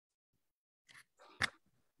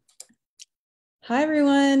Hi,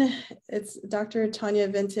 everyone. It's Dr. Tanya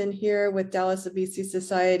Vinton here with Dallas Obesity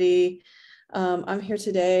Society. I'm here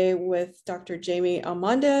today with Dr. Jaime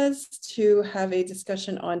Almandoz to have a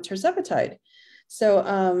discussion on tirzepatide.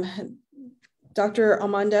 So Dr.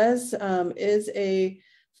 Almandoz is a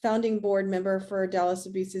founding board member for Dallas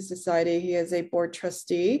Obesity Society. He is a board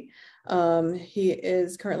trustee. He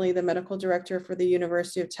is currently the medical director for the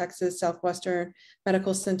University of Texas Southwestern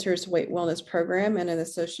Medical Center's Weight Wellness Program and an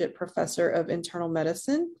associate professor of internal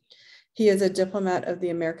medicine. He is a diplomat of the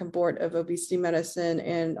American Board of Obesity Medicine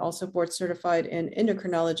and also board certified in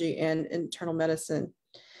endocrinology and internal medicine.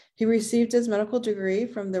 He received his medical degree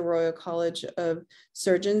from the Royal College of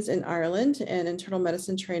Surgeons in Ireland and internal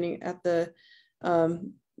medicine training at the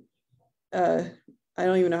I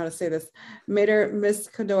don't even know how to say this, Mater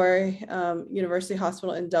Miscadore University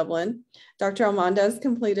Hospital in Dublin. Dr. Almandoz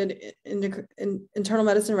completed internal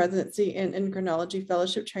medicine residency and endocrinology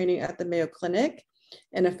fellowship training at the Mayo Clinic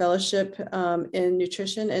and a fellowship in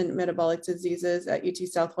nutrition and metabolic diseases at UT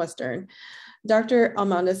Southwestern. Dr.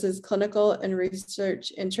 Almandoz's clinical and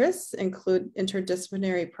research interests include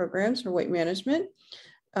interdisciplinary programs for weight management,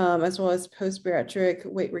 as well as post-bariatric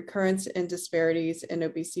weight recurrence and disparities in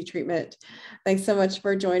obesity treatment. Thanks so much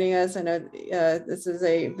for joining us. I know this is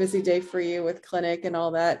a busy day for you with clinic and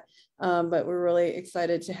all that, but we're really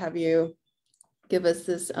excited to have you give us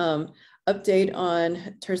this update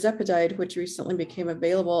on tirzepatide, which recently became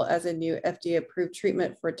available as a new FDA-approved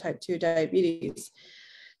treatment for type 2 diabetes.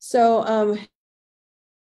 So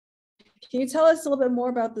can you tell us a little bit more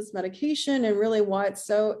about this medication and really why it's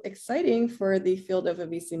so exciting for the field of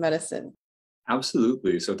obesity medicine?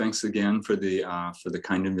 Absolutely. So thanks again for the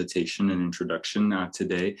kind invitation and introduction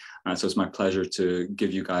today. So it's my pleasure to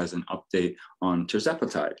give you guys an update on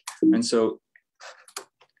tirzepatide. And so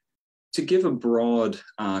to give a broad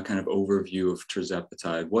kind of overview of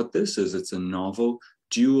tirzepatide, what this is, it's a novel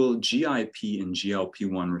dual GIP and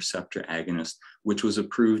GLP-1 receptor agonist, which was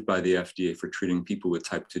approved by the FDA for treating people with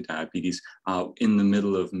type 2 diabetes in the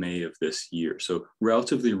middle of May of this year. So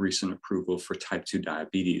relatively recent approval for type 2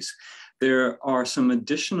 diabetes. There are some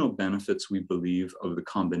additional benefits, we believe, of the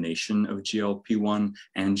combination of GLP-1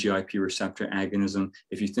 and GIP receptor agonism.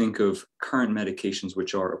 If you think of current medications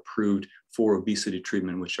which are approved for obesity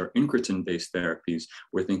treatment, which are incretin-based therapies,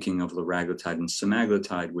 we're thinking of liraglutide and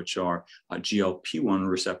semaglutide, which are GLP-1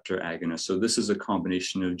 receptor agonists. So this is a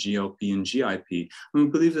combination of GLP and GIP. And we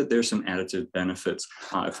believe that there's some additive benefits.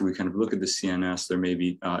 If we kind of look at the CNS, there may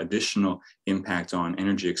be additional impact on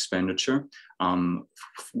energy expenditure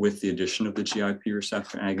with the addition of the GIP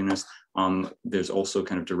receptor agonist. There's also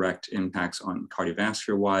kind of direct impacts on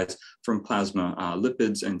cardiovascular-wise from plasma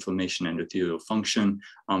lipids, inflammation, endothelial function.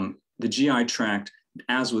 The GI tract,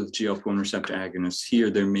 as with GLP-1 receptor agonists here,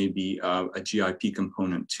 there may be a GIP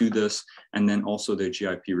component to this, and then also their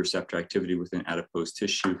GIP receptor activity within adipose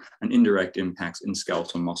tissue and indirect impacts in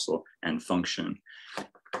skeletal muscle and function.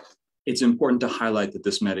 It's important to highlight that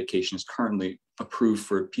this medication is currently approved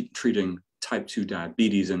for treating type 2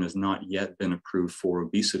 diabetes and has not yet been approved for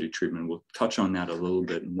obesity treatment. We'll touch on that a little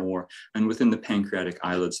bit more. And within the pancreatic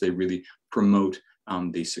islets, they really promote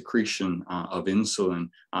the secretion of insulin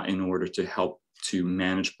in order to help to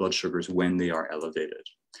manage blood sugars when they are elevated.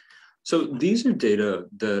 So these are data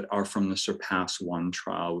that are from the SURPASS-1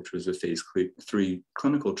 trial, which was a phase 3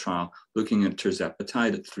 clinical trial looking at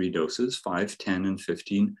tirzepatide at 3 doses, 5, 10, and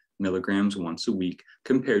 15 milligrams once a week,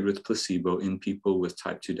 compared with placebo in people with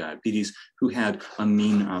type 2 diabetes who had a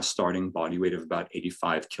mean starting body weight of about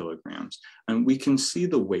 85 kilograms. And we can see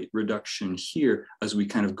the weight reduction here as we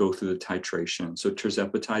kind of go through the titration. So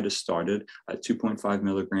tirzepatide is started at 2.5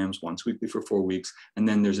 milligrams once weekly for 4 weeks, and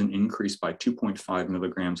then there's an increase by 2.5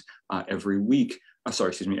 milligrams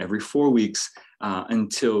every 4 weeks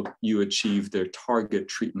until you achieve their target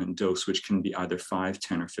treatment dose, which can be either 5,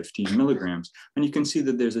 10, or 15 milligrams. And you can see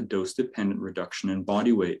that there's a dose-dependent reduction in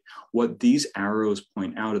body weight. What these arrows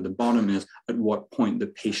point out at the bottom is at what point the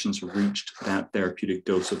patients reached that therapeutic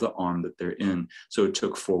dose of the arm that they're in. So it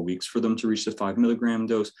took 4 weeks for them to reach the 5 milligram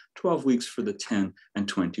dose, 12 weeks for the 10, and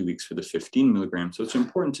 20 weeks for the 15 milligrams. So it's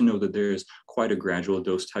important to know that there is quite a gradual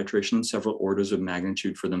dose titration, several orders of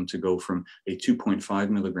magnitude for them to go from a 2.5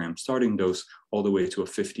 milligram starting dose all the way to a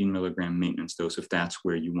 15 milligram maintenance dose if that's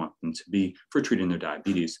where you want them to be for treating their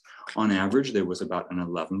diabetes. On average, there was about an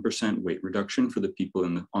 11% weight reduction for the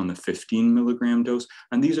people on the 15 milligram dose.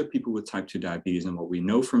 And these are people with type 2 diabetes. And what we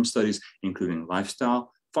know from studies, including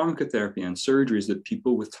lifestyle, pharmacotherapy, and surgery, is that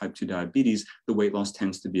people with type 2 diabetes, the weight loss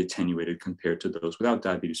tends to be attenuated compared to those without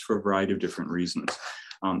diabetes for a variety of different reasons.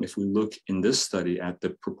 If we look in this study at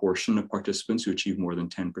the proportion of participants who achieve more than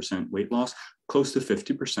 10% weight loss, close to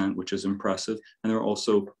 50%, which is impressive. And there are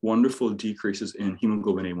also wonderful decreases in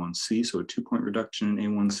hemoglobin A1C, so a 2-point reduction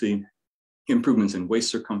in A1C, improvements in waist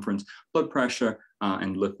circumference, blood pressure,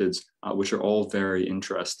 and lipids, which are all very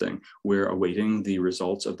interesting. We're awaiting the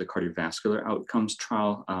results of the cardiovascular outcomes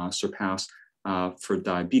trial, SURPASS, for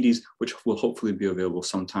diabetes, which will hopefully be available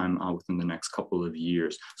sometime within the next couple of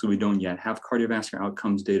years. So we don't yet have cardiovascular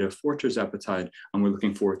outcomes data for tirzepatide, and we're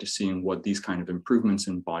looking forward to seeing what these kind of improvements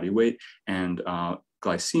in body weight and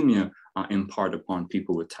glycemia impart upon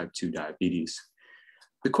people with type 2 diabetes.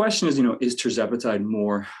 The question is, is tirzepatide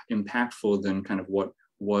more impactful than kind of what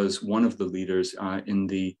was one of the leaders in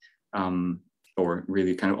the, or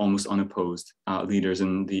really kind of almost unopposed leaders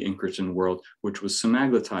in the incretin world, which was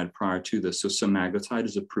semaglutide prior to this. So semaglutide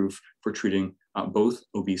is approved for treating both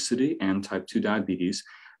obesity and type 2 diabetes.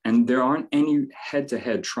 And there aren't any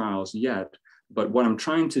head-to-head trials yet, but what I'm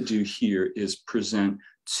trying to do here is present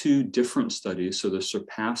two different studies. So the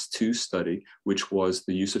SURPASS-2 study, which was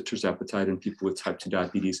the use of tirzepatide in people with type 2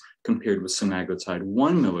 diabetes compared with semaglutide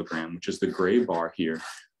 1 milligram, which is the gray bar here.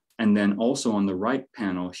 And then also on the right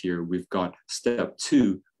panel here, we've got step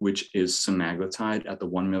 2, which is semaglutide at the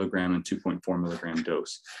 1 milligram and 2.4 milligram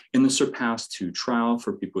dose. In the SURPASS-2 trial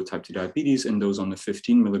for people with type 2 diabetes and those on the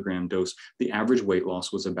 15 milligram dose, the average weight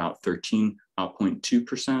loss was about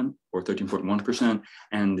 13.2% or 13.1%.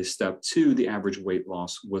 And the step 2, the average weight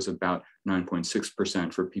loss was about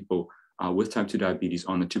 9.6% for people with type 2 diabetes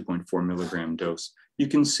on the 2.4 milligram dose. You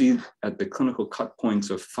can see at the clinical cut points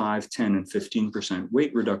of 5, 10, and 15%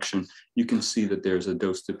 weight reduction, you can see that there's a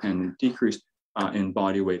dose-dependent decrease in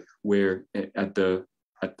body weight, where at the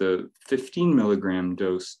 15 milligram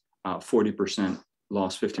dose, 40%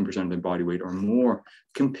 lost 15% of their body weight or more,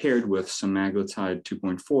 compared with semaglutide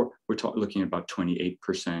 2.4, we're looking at about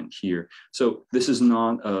 28% here. So this is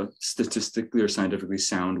not a statistically or scientifically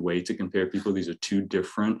sound way to compare people. These are two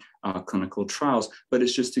different clinical trials, but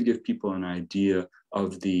it's just to give people an idea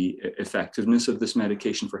of the effectiveness of this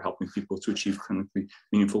medication for helping people to achieve clinically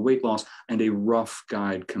meaningful weight loss, and a rough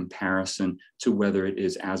guide comparison to whether it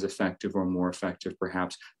is as effective or more effective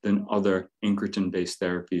perhaps than other incretin-based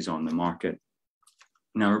therapies on the market.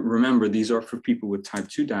 Now, remember, these are for people with type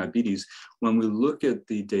 2 diabetes. When we look at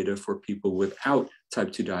the data for people without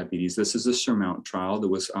type 2 diabetes, this is a SURMOUNT trial that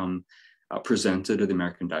was presented at the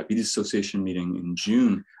American Diabetes Association meeting in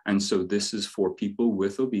June. And so this is for people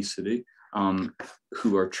with obesity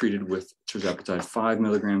who are treated with tirzepatide 5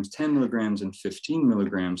 milligrams, 10 milligrams, and 15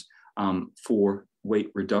 milligrams for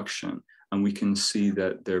weight reduction. And we can see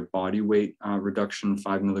that their body weight reduction,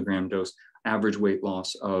 5 milligram dose, average weight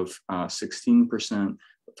loss of 16%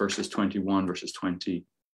 versus 21 versus 22%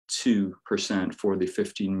 for the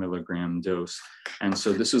 15 milligram dose. And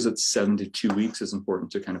so this is at 72 weeks. It's important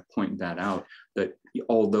to kind of point that out, that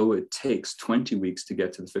although it takes 20 weeks to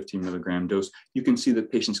get to the 15 milligram dose, you can see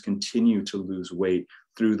that patients continue to lose weight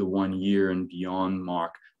through the 1 year and beyond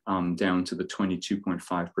mark, down to the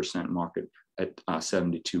 22.5% mark at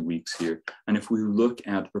 72 weeks here. And if we look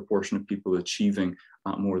at the proportion of people achieving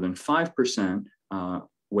more than 5%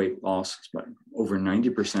 weight loss, over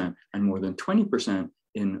 90%, and more than 20%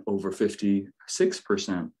 in over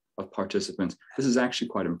 56% of participants, this is actually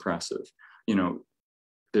quite impressive.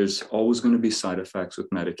 There's always going to be side effects with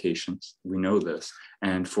medications. We know this.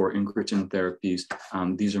 And for incretin therapies,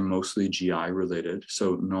 these are mostly GI related.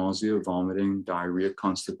 So nausea, vomiting, diarrhea,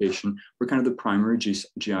 constipation were kind of the primary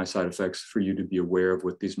GI side effects for you to be aware of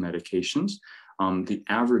with these medications. The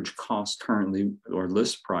average cost currently, or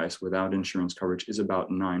list price without insurance coverage, is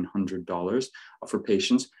about $900 for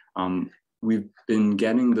patients. We've been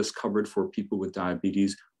getting this covered for people with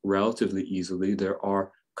diabetes relatively easily. There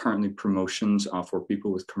are currently promotions for people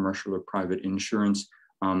with commercial or private insurance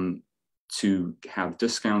to have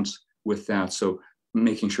discounts with that. So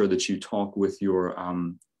making sure that you talk with your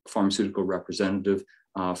pharmaceutical representative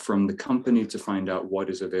from the company to find out what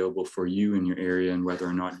is available for you in your area and whether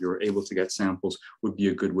or not you're able to get samples would be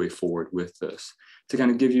a good way forward with this. To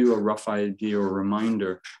kind of give you a rough idea or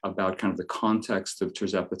reminder about kind of the context of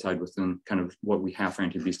tirzepatide within kind of what we have for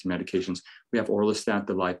anti-obesity medications, we have orlistat,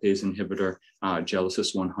 the lipase inhibitor,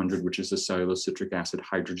 Gelesis 100, which is a cellulose citric acid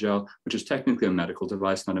hydrogel, which is technically a medical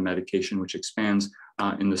device, not a medication, which expands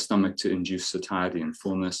in the stomach to induce satiety and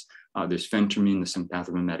fullness. There's phentermine, the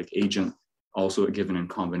sympathomimetic agent, also given in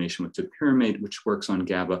combination with topiramate, which works on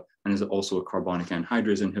GABA and is also a carbonic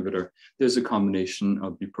anhydrase inhibitor. There's a combination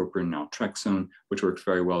of bupropion and naltrexone, which works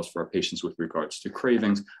very well for our patients with regards to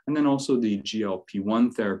cravings. And then also the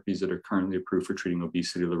GLP-1 therapies that are currently approved for treating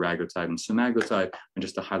obesity, liraglutide and semaglutide. And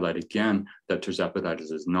just to highlight again that tirzepatide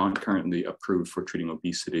is not currently approved for treating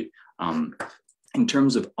obesity. In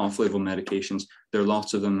terms of off-label medications, there are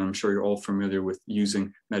lots of them. And I'm sure you're all familiar with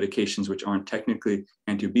using medications which aren't technically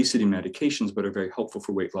anti-obesity medications, but are very helpful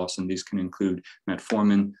for weight loss. And these can include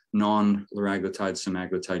metformin, non-liraglutide,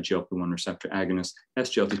 semaglutide, GLP-1 receptor agonists,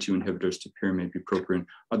 SGLT2 inhibitors, topiramate, bupropion,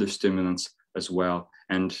 other stimulants as well.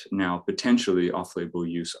 And now potentially off-label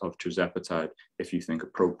use of tirzepatide if you think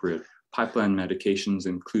appropriate. Pipeline medications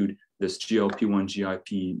include this GLP-1,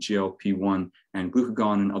 GIP, GLP-1, and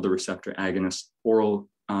glucagon and other receptor agonists, oral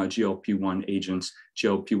GLP-1 agents,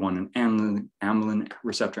 GLP-1 and amylin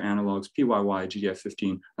receptor analogs, PYY,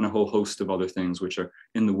 GDF15, and a whole host of other things which are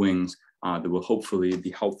in the wings that will hopefully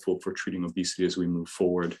be helpful for treating obesity as we move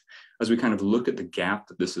forward. As we kind of look at the gap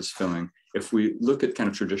that this is filling, if we look at kind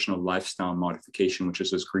of traditional lifestyle modification, which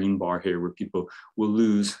is this green bar here, where people will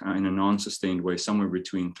lose in a non-sustained way somewhere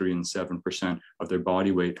between 3 and 7% of their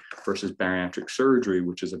body weight versus bariatric surgery,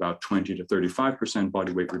 which is about 20 to 35%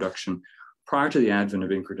 body weight reduction. Prior to the advent of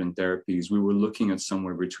incretin therapies, we were looking at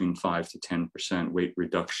somewhere between 5 to 10% weight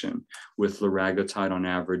reduction. With liraglutide on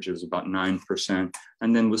average, it was about 9%.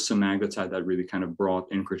 And then with semaglutide, that really kind of brought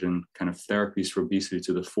incretin kind of therapies for obesity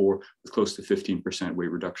to the fore, with close to 15% weight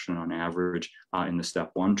reduction on average in the STEP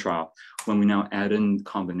 1 trial. When we now add in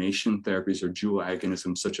combination therapies or dual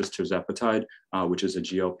agonisms such as tirzepatide, which is a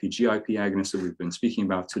GLP-GIP agonist that we've been speaking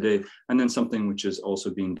about today, and then something which is also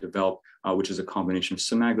being developed, which is a combination of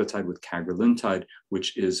semaglutide with cagrilintide,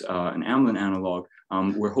 which is an amylin analog,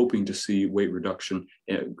 we're hoping to see weight reduction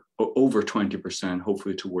over 20%,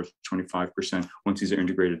 hopefully towards 25% once these are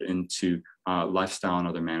integrated into lifestyle and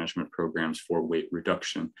other management programs for weight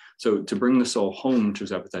reduction. So to bring this all home,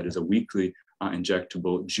 tirzepatide is a weekly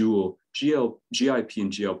injectable dual GIP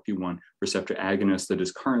and GLP-1 receptor agonist that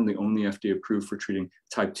is currently only FDA approved for treating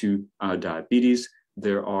type 2 diabetes.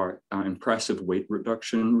 There are impressive weight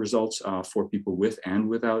reduction results for people with and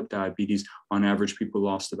without diabetes. On average, people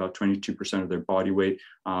lost about 22% of their body weight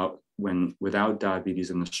when without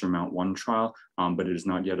diabetes in the SURMOUNT-1 trial, but it is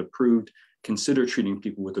not yet approved. Consider treating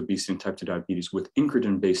people with obesity and type 2 diabetes with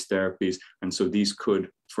incretin-based therapies. And so these could,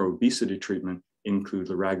 for obesity treatment, include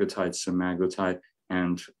liraglutide, semaglutide,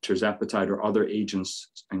 and tirzepatide or other agents,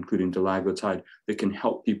 including dulaglutide, that can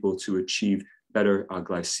help people to achieve better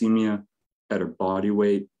glycemia, better body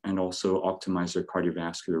weight, and also optimize their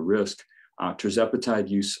cardiovascular risk. Tirzepatide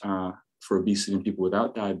use for obesity in people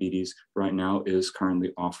without diabetes right now is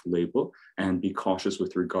currently off-label, and be cautious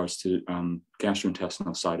with regards to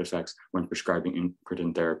gastrointestinal side effects when prescribing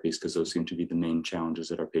incretin therapies, because those seem to be the main challenges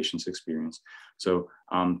that our patients experience. So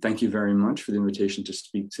thank you very much for the invitation to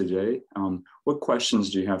speak today. What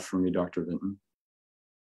questions do you have for me, Dr. Vinton?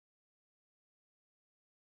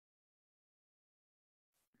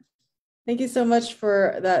 Thank you so much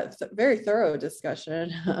for that very thorough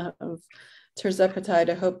discussion of tirzepatide.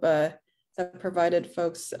 I hope that provided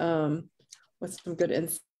folks with some good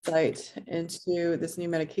insight into this new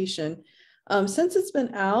medication. Since it's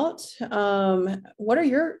been out, what are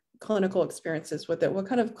your clinical experiences with it? What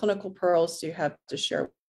kind of clinical pearls do you have to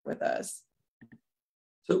share with us?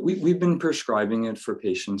 So we've been prescribing it for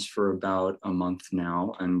patients for about a month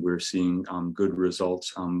now, and we're seeing good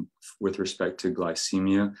results with respect to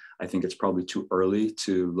glycemia. I think it's probably too early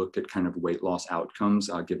to look at kind of weight loss outcomes,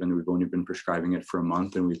 given that we've only been prescribing it for a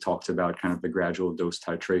month, and we've talked about kind of the gradual dose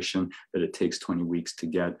titration that it takes 20 weeks to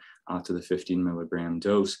get to the 15 milligram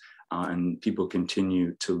dose. And people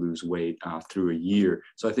continue to lose weight through a year.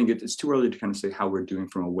 So I think it's too early to kind of say how we're doing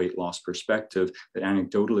from a weight loss perspective, but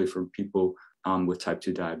anecdotally for people with type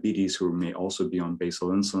 2 diabetes who may also be on basal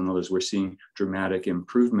insulin and others, we're seeing dramatic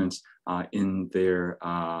improvements in their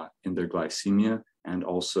glycemia, and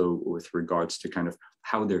also with regards to kind of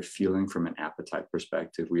how they're feeling from an appetite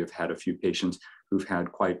perspective. We have had a few patients who've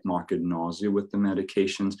had quite marked nausea with the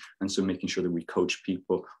medications, and so making sure that we coach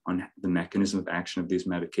people on the mechanism of action of these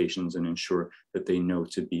medications and ensure that they know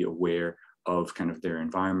to be aware of kind of their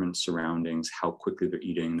environment, surroundings, how quickly they're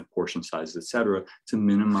eating, the portion sizes, et cetera, to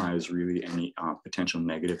minimize really any potential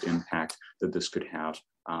negative impact that this could have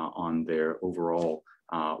on their overall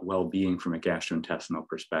well-being from a gastrointestinal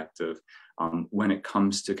perspective. When it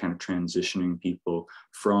comes to kind of transitioning people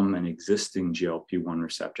from an existing GLP-1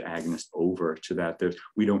 receptor agonist over to that,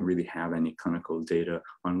 we don't really have any clinical data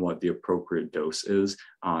on what the appropriate dose is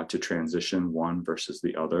to transition one versus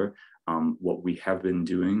the other. What we have been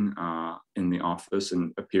doing in the office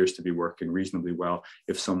and appears to be working reasonably well,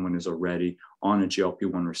 if someone is already on a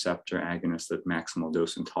GLP-1 receptor agonist at maximal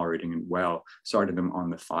dose and tolerating it well, starting them on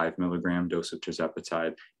the 5 milligram dose of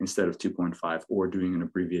tirzepatide instead of 2.5, or doing an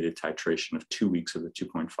abbreviated titration of 2 weeks of the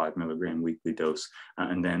 2.5 milligram weekly dose,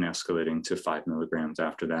 and then escalating to 5 milligrams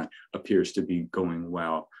after that, appears to be going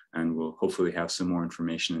well. And we'll hopefully have some more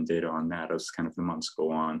information and data on that as kind of the months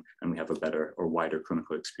go on and we have a better or wider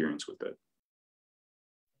clinical experience with it.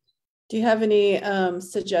 Do you have any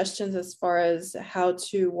suggestions as far as how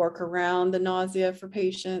to work around the nausea for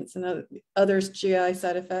patients and others GI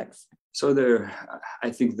side effects? So I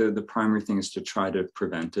think the primary thing is to try to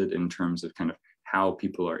prevent it in terms of kind of how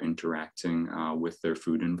people are interacting with their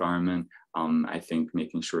food environment. I think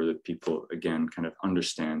making sure that people, again, kind of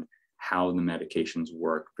understand how the medications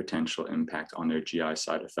work, potential impact on their GI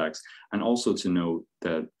side effects, and also to know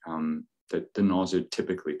that that the nausea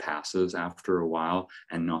typically passes after a while,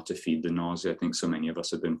 and not to feed the nausea. I think so many of us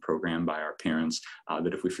have been programmed by our parents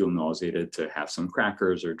that if we feel nauseated, to have some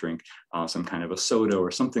crackers or drink some kind of a soda or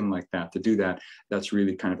something like that. To do that, that's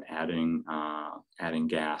really kind of adding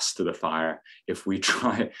gas to the fire. If we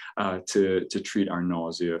try to treat our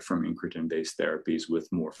nausea from incretin-based therapies with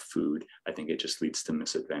more food, I think it just leads to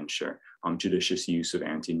misadventure. Judicious use of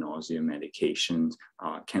anti-nausea medications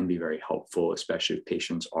can be very helpful, especially if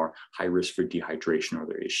patients are high risk for dehydration or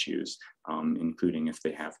other issues, including if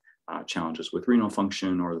they have challenges with renal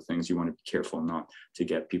function or the things. You want to be careful not to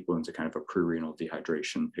get people into kind of a pre-renal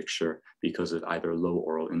dehydration picture because of either low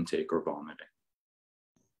oral intake or vomiting.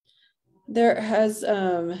 There has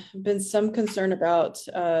been some concern about,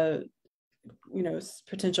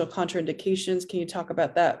 potential contraindications. Can you talk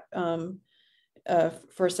about that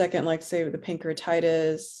for a second, like say the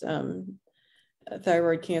pancreatitis,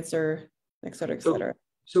 thyroid cancer, et cetera, et cetera?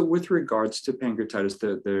 So with regards to pancreatitis,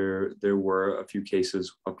 there were a few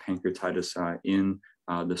cases of pancreatitis in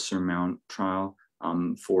the SURMOUNT trial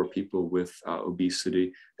for people with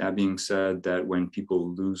obesity. That being said, that when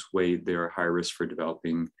people lose weight, they're high risk for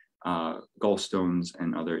developing gallstones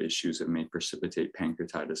and other issues that may precipitate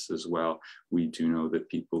pancreatitis as well. We do know that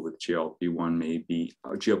people with GLP-1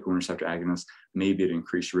 receptor agonists may be at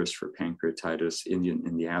increased risk for pancreatitis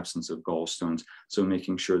in the absence of gallstones. So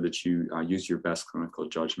making sure that you use your best clinical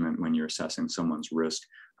judgment when you're assessing someone's risk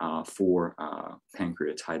for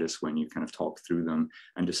pancreatitis, when you kind of talk through them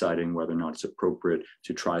and deciding whether or not it's appropriate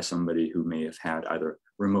to try somebody who may have had either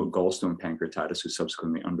remote gallstone pancreatitis who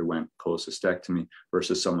subsequently underwent cholecystectomy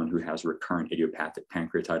versus someone who has recurrent idiopathic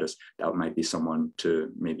pancreatitis. That might be someone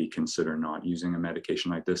to maybe consider not using a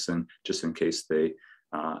medication like this, and just in case they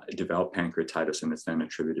develop pancreatitis and it's then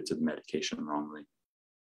attributed to the medication wrongly.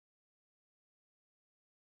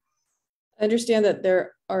 I understand that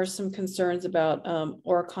there are some concerns about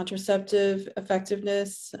oral contraceptive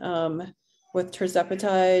effectiveness with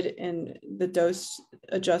tirzepatide and the dose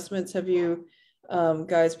adjustments. Have you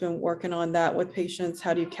guys been working on that with patients?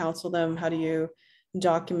 How do you counsel them? How do you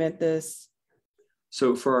document this?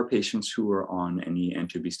 So for our patients who are on any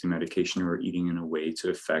anti-obesity medication or eating in a way to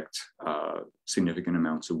affect significant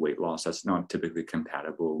amounts of weight loss, that's not typically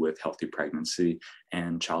compatible with healthy pregnancy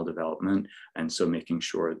and child development. And so making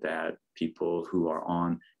sure that people who are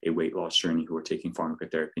on a weight loss journey, who are taking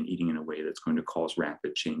pharmacotherapy and eating in a way that's going to cause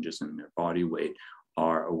rapid changes in their body weight,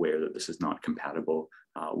 are aware that this is not compatible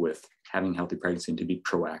with having healthy pregnancy, and to be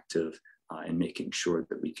proactive in making sure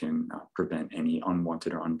that we can prevent any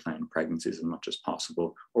unwanted or unplanned pregnancies as much as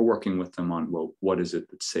possible, or working with them on, well, what is it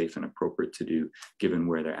that's safe and appropriate to do given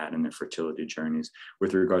where they're at in their fertility journeys.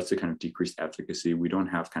 With regards to kind of decreased efficacy, we don't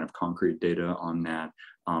have kind of concrete data on that.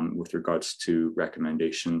 With regards to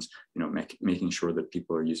recommendations, making sure that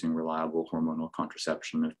people are using reliable hormonal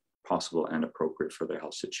contraception if possible and appropriate for their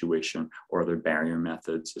health situation, or other barrier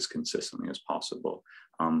methods as consistently as possible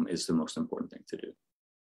is the most important thing to do.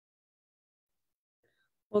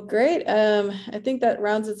 Well, great. I think that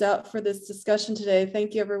rounds us out for this discussion today.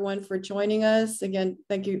 Thank you, everyone, for joining us. Again,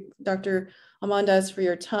 thank you, Dr. Almandoz, for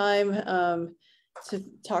your time to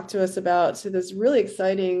talk to us about this really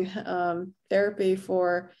exciting therapy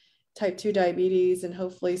for type 2 diabetes, and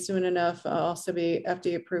hopefully soon enough also be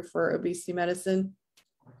FDA approved for obesity medicine.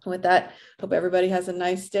 With that, hope everybody has a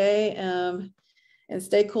nice day and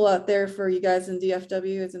stay cool out there for you guys in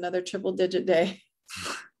DFW. It's another triple digit day.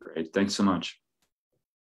 Great. Thanks so much.